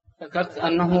ذكرت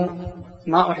أنه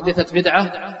ما أحدثت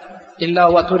بدعة إلا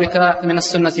وترك من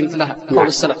السنة مثلها قول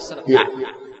السلف. نعم.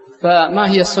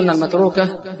 فما هي السنة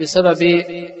المتروكة بسبب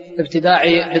ابتداع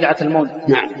بدعة المولد؟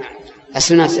 نعم.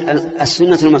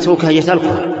 السنة المتروكة هي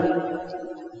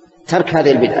ترك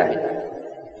هذه البدعة،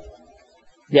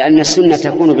 لأن السنة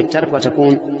تكون بالترك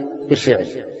وتكون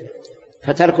بالفعل.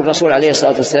 فترك الرسول عليه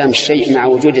الصلاة والسلام الشيء مع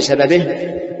وجود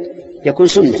سببه يكون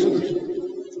سنة.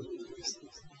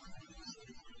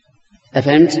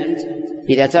 أفهمت؟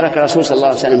 إذا ترك الرسول صلى الله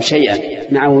عليه وسلم شيئا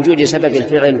مع وجود سبب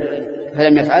الفعل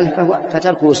فلم يفعله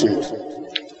فتركه سنة.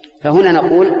 فهنا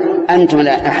نقول أنتم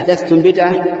لا أحدثتم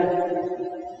بدعة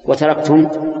وتركتم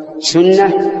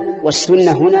سنة،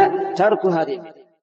 والسنة هنا ترك هذه البدعة.